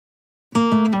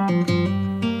It's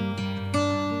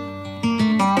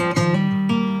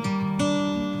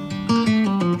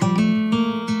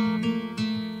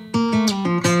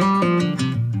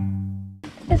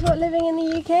what living in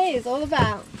the UK is all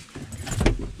about.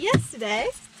 Yesterday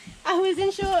I was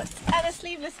in shorts and a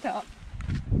sleeveless top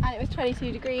and it was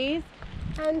 22 degrees,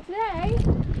 and today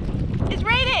it's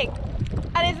raining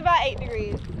and it's about 8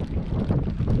 degrees.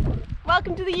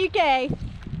 Welcome to the UK.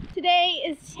 Today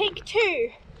is take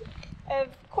 2 of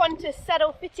Qantas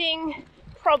saddle fitting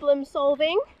problem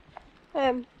solving.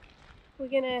 We're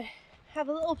gonna have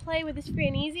a little play with this free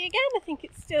and easy again. I think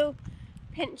it's still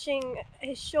pinching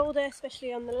his shoulder,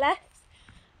 especially on the left,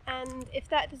 and if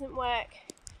that doesn't work,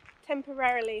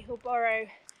 temporarily he'll borrow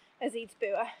Azid's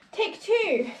buoy. Take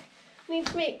 2, need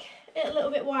to make it a little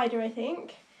bit wider, I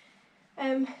think.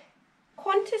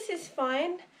 Qantas is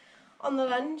fine on the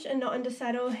lunge and not under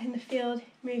saddle. In the field,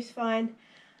 moves fine,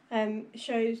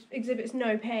 exhibits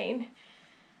no pain.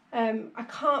 I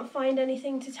can't find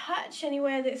anything to touch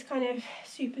anywhere that's kind of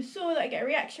super sore that I get a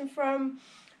reaction from.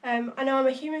 I know I'm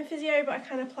a human physio, but I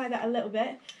can apply that a little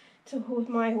bit to with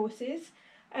my horses.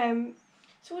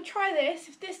 So we'll try this.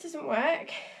 If this doesn't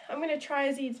work, I'm going to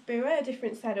try Azid's buoy, a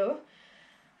different saddle.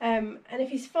 And if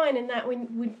he's fine in that,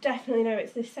 we definitely know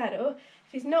it's this saddle.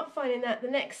 If he's not fine in that, the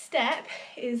next step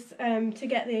is to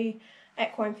get the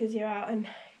equine physio out and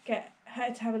get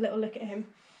her to have a little look at him.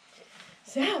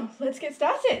 So let's get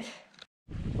started.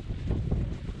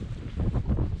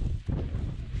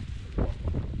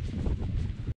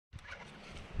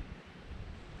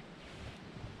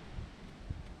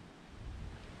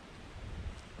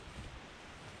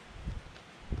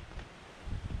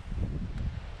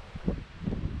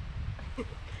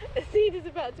 Azid is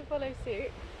about to follow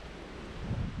suit.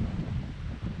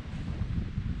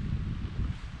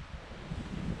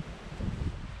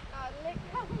 Oh, look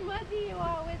how muddy you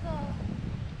are, Whistle.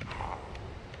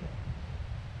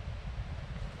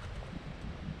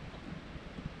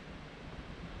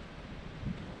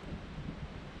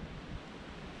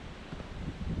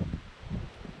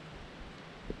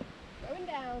 Going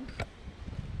down.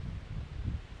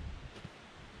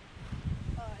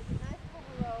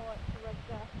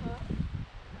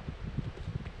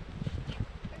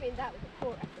 That was a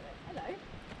poor effort. Hello.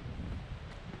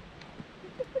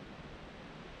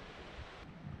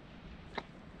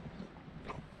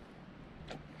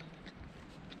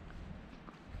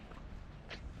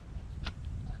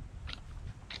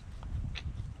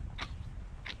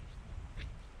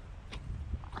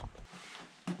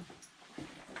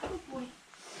 Good boy.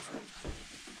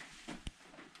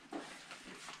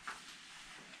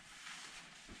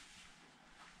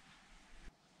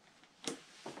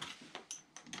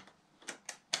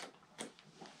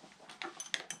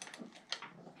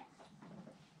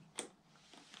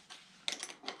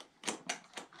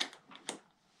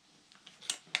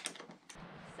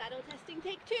 Saddle testing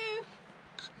take 2.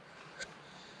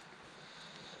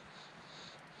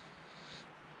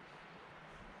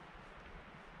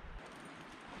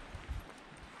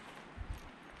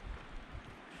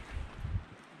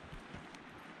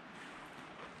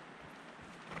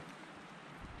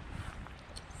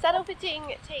 Saddle fitting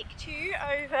take 2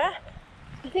 over.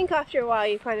 I think after a while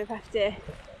you kind of have to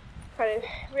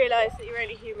realise that you're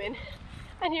only human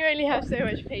and you only have so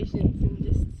much patience and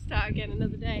just start again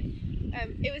another day.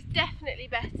 It was definitely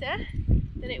better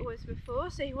than it was before,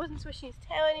 so he wasn't swishing his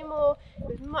tail anymore.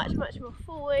 It was much more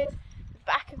forward. The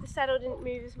back of the saddle didn't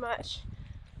move as much,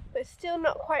 but it's still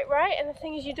not quite right. And the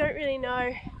thing is, you don't really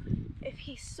know if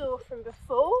he's sore from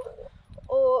before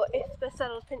or if the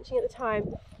saddle's pinching at the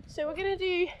time. So we're going to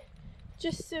do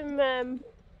just some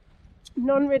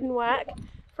non-ridden work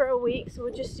for a week. So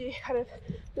we'll just do kind of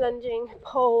lunging,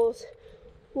 poles,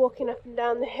 walking up and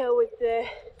down the hill with the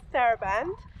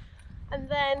TheraBand. And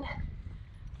then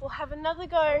we'll have another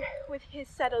go with his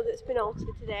saddle that's been altered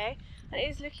today, and it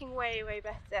is looking way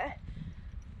better.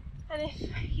 And if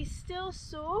he's still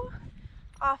sore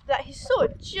after that, he's sore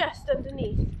just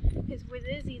underneath his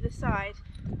withers either side,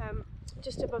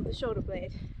 just above the shoulder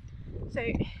blade. So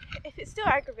if it still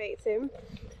aggravates him,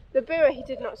 the buoy he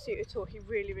did not suit at all. He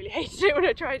really hated it when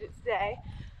I tried it today.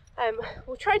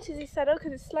 We'll try Tizzy's saddle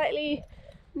because it's slightly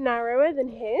narrower than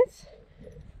his,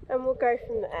 and we'll go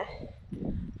from there.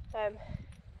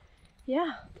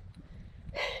 Yeah,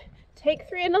 take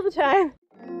 3 another time.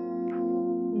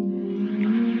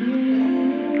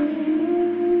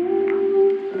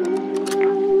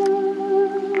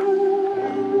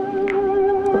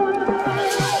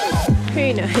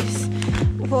 Who knows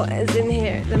what is in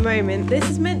here at the moment. This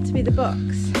is meant to be the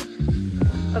box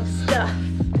of stuff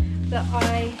that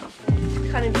I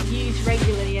kind of use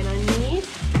regularly and I need.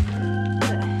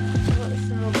 But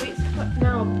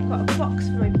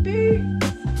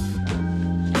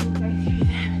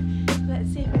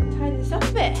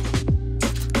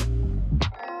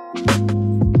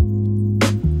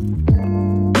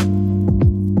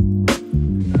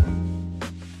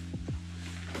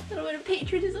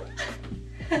Citizen.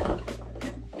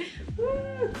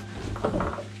 Woo.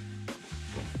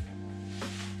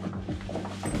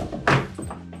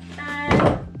 And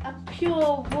a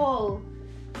pure wool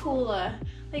cooler.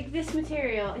 Like this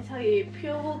material, I tell you,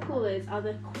 pure wool coolers are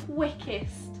the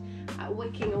quickest at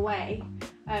wicking away.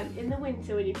 In the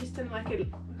winter when you've just done like a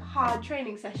hard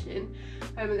training session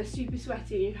and they're super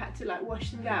sweaty and you've had to like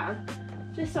wash them down,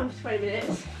 just on for 20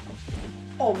 minutes,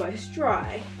 almost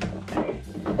dry. So,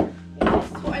 yes,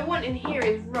 what I want in here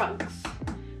is rugs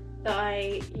that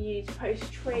I use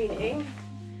post-training.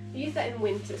 I use that in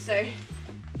winter, so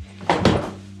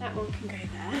that one can go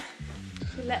there.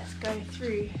 So let's go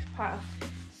through the pile.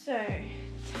 So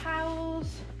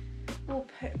towels we'll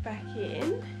put back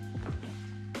in.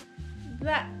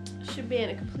 That should be in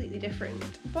a completely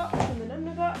different box from the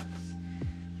number box.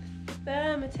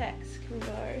 Thermotex can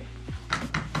go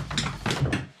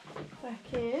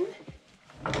back in.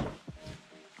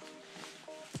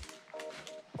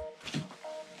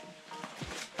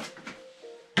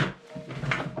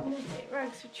 Magnetic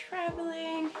rugs for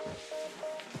travelling.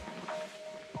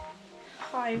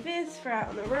 High vis for out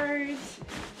on the roads.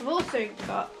 I've also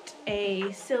got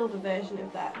a silver version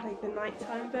of that, like the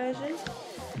nighttime version.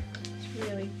 It's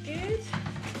really good.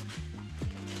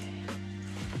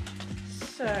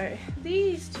 So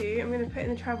these two I'm going to put in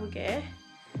the travel gear,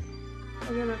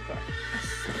 and then I've got a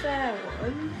spare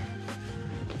one.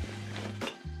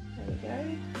 There we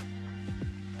go.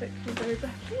 That can go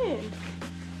back in.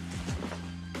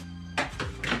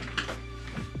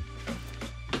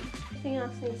 Everything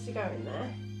else needs to go in there,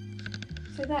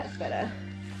 so that's better.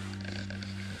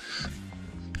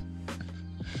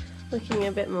 Looking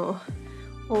a bit more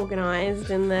organised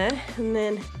in there, and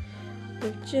then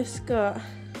we've just got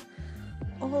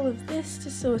all of this to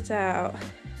sort out.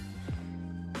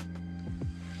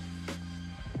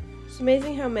 It's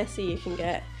amazing how messy you can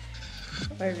get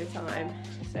over time.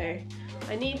 So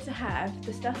I need to have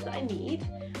the stuff that I need,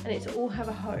 and it to all have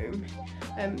a home.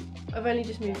 I've only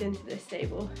just moved into this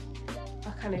stable.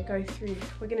 I'll kind of go through,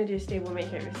 we're going to do a stable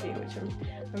makeover soon, which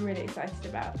I'm really excited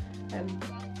about.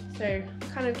 So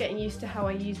kind of getting used to how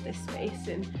I use this space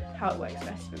and how it works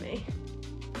best for me.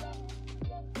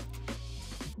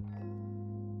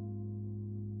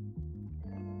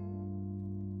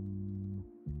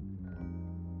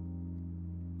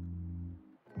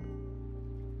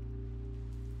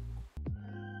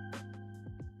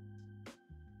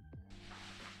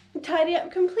 Tidy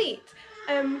up complete.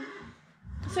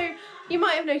 So you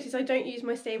might have noticed I don't use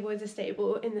my stable as a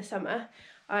stable in the summer.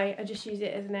 I just use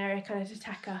it as an area kind of to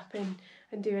tack up and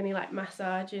do any like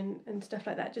massage and stuff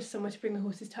like that, just somewhere to bring the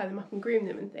horses, tie them up and groom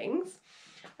them and things.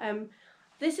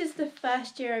 This is the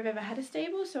first year I've ever had a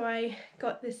stable, so I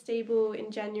got this stable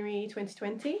in January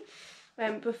 2020.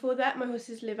 Before that my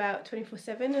horses live out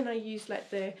 24/7 and I use like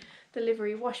the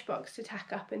livery wash box to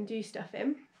tack up and do stuff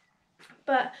in.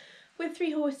 But with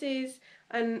 3 horses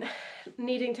and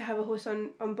needing to have a horse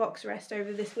on box rest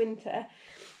over this winter,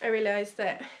 I realised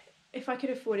that if I could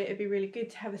afford it, it'd be really good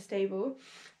to have a stable.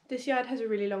 This yard has a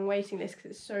really long waiting list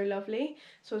because it's so lovely,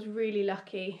 so I was really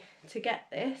lucky to get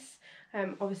this.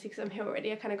 Obviously because I'm here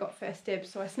already, I kind of got first dibs,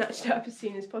 so I snatched it up as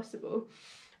soon as possible.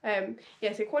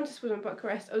 Yeah, so Qantas was on box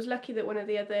rest. I was lucky that one of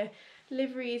the other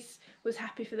liveries was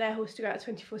happy for their horse to go out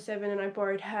 24/7 and I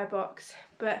borrowed her box,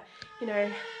 but you know,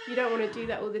 you don't want to do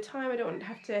that all the time. I don't want to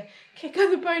have to kick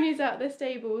other ponies out of their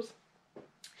stables,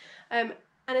 and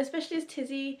especially as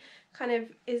Tizzy kind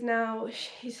of is now,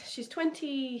 she's 22,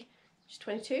 I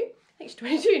think she's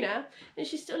 22 now, and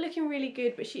she's still looking really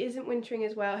good, but she isn't wintering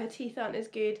as well. Her teeth aren't as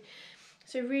good.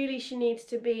 So really she needs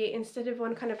to be, instead of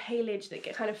one kind of haylage that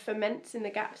kind of ferments in the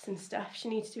gaps and stuff, she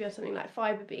needs to be on something like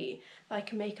fibre beet that I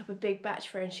can make up a big batch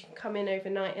for her, and she can come in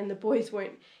overnight and the boys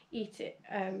won't eat it,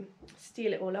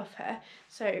 steal it all off her.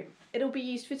 So it'll be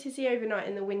used for Tizzy overnight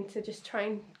in the winter, just try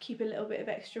and keep a little bit of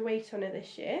extra weight on her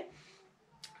this year.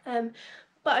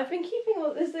 But I've been keeping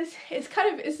all this,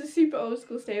 it's a super old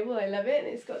school stable, I love it,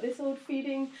 and it's got this old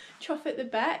feeding trough at the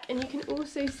back, and you can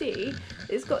also see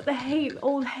it's got the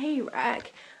old hay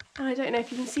rack, and I don't know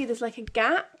if you can see there's like a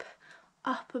gap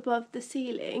up above the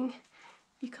ceiling.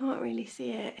 You can't really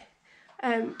see it.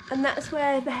 And that's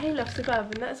where the hay loft's above,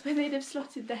 and that's where they'd have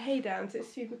slotted the hay down, so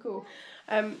it's super cool.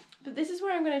 But this is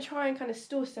where I'm going to try and kind of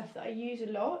store stuff that I use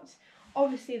a lot.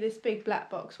 Obviously this big black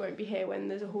box won't be here when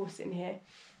there's a horse in here.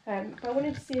 But I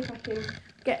wanted to see if I can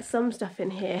get some stuff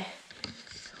in here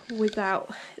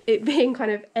without it being kind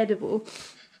of edible.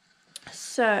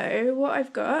 So what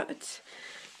I've got,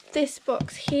 this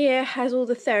box here has all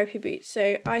the therapy boots,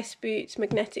 so ice boots,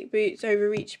 magnetic boots,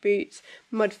 overreach boots,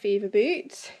 mud fever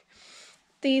boots.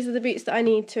 these are the boots that I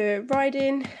need to ride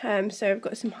in. So I've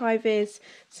got some high-vis,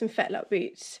 some fetlock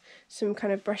boots, some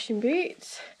kind of brushing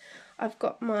boots. I've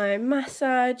got my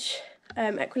massage,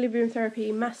 equilibrium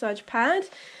therapy massage pad,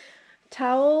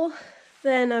 towel.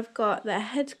 Then I've got the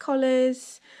head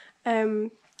collars,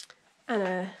 and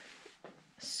a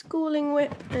schooling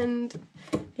whip and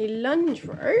a lunge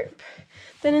rope.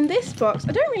 Then in this box,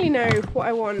 I don't really know what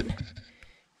I want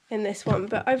in this one,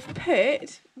 but I've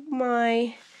put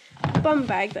my bum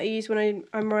bag that I use when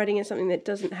I'm riding in something that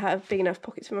doesn't have big enough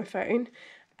pockets for my phone,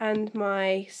 and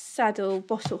my saddle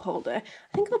bottle holder.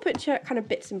 I think I'll put kind of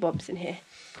bits and bobs in here.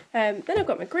 Then I've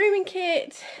got my grooming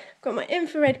kit, I've got my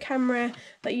infrared camera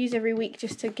that I use every week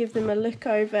just to give them a look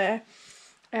over.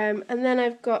 And then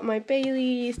I've got my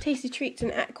Bailey's Tasty Treats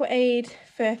and Aqua Aid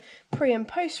for pre and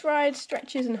post ride,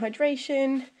 stretches and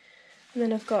hydration. And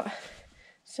then I've got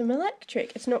some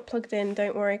electric. It's not plugged in,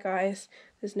 don't worry guys,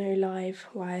 there's no live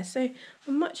wires. So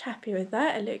I'm much happier with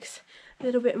that. It looks a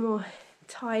little bit more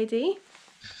tidy.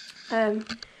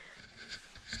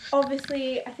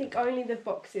 Obviously, I think only the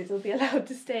boxes will be allowed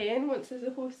to stay in once there's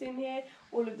a horse in here.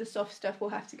 All of the soft stuff will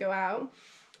have to go out.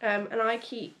 And I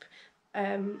keep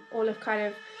all of kind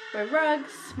of my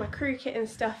rugs, my crew kit and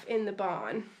stuff in the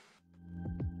barn.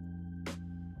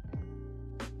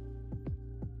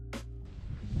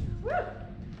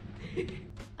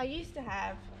 I used to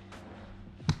have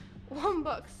one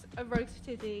box of rugs for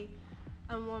Tizzy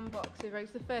and one box of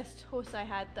rugs. The first horse I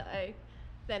had that I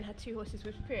then had 2 horses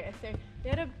with Priya, so we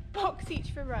had a box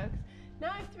each for rugs.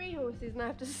 Now I have 3 horses and I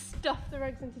have to stuff the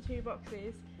rugs into 2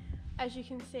 boxes. As you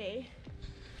can see,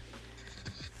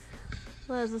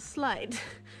 there's a slide.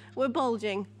 We're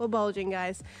bulging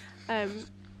guys. I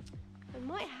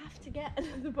might have to get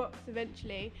another box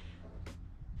eventually.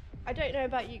 I don't know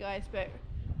about you guys, but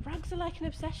rugs are like an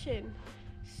obsession.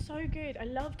 So good, I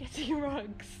love getting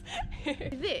rugs.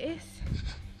 This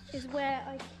is where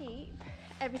I keep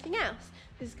everything else.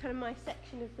 This is kind of my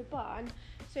section of the barn.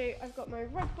 So I've got my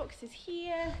rug boxes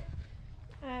here.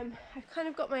 I've kind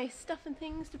of got my stuff and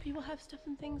things. Do people have stuff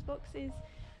and things boxes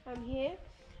here?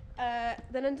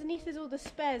 Then underneath is all the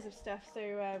spares of stuff.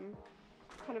 So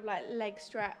kind of like leg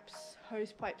straps,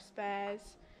 hose pipe spares,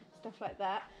 stuff like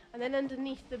that. And then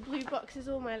underneath the blue box is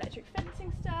all my electric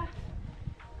fencing stuff.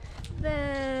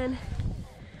 Then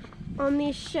on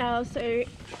these shelves, so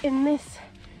in this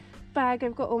bag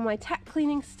I've got all my tack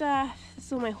cleaning stuff, this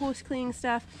is all my horse cleaning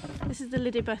stuff, this is the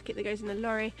lidded bucket that goes in the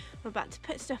lorry. I'm about to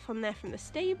put stuff on there from the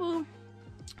stable.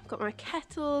 I've got my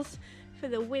kettles for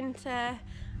the winter,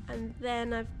 and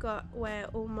then I've got where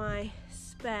all my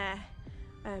spare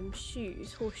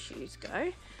shoes, horseshoes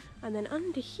go, and then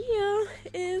under here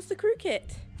is the crew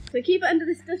kit. So keep it under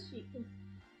this dust sheet,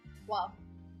 well,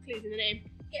 clues in the name,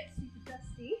 it gets super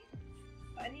dusty,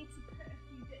 but I need to put a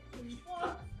few bits in the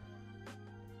box.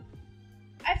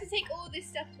 I have to take all this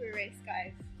stuff to a race,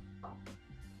 guys.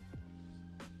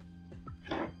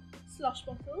 Slosh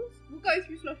bottles. We'll go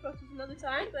through slosh bottles another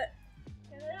time, but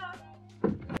here they are.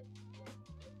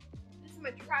 This is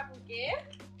my travel gear.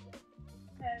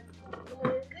 And then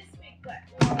this big black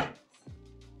one. This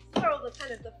is where all the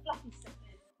kind of the fluffy stuff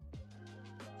is.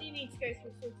 Do you need to go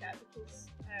through and sort out because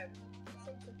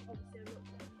some stuff obviously I'm not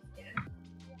going to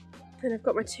use yet. Then I've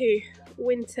got my 2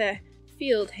 winter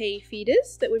field hay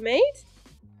feeders that we made.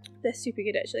 They're super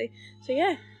good actually. So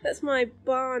yeah, that's my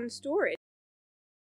barn storage.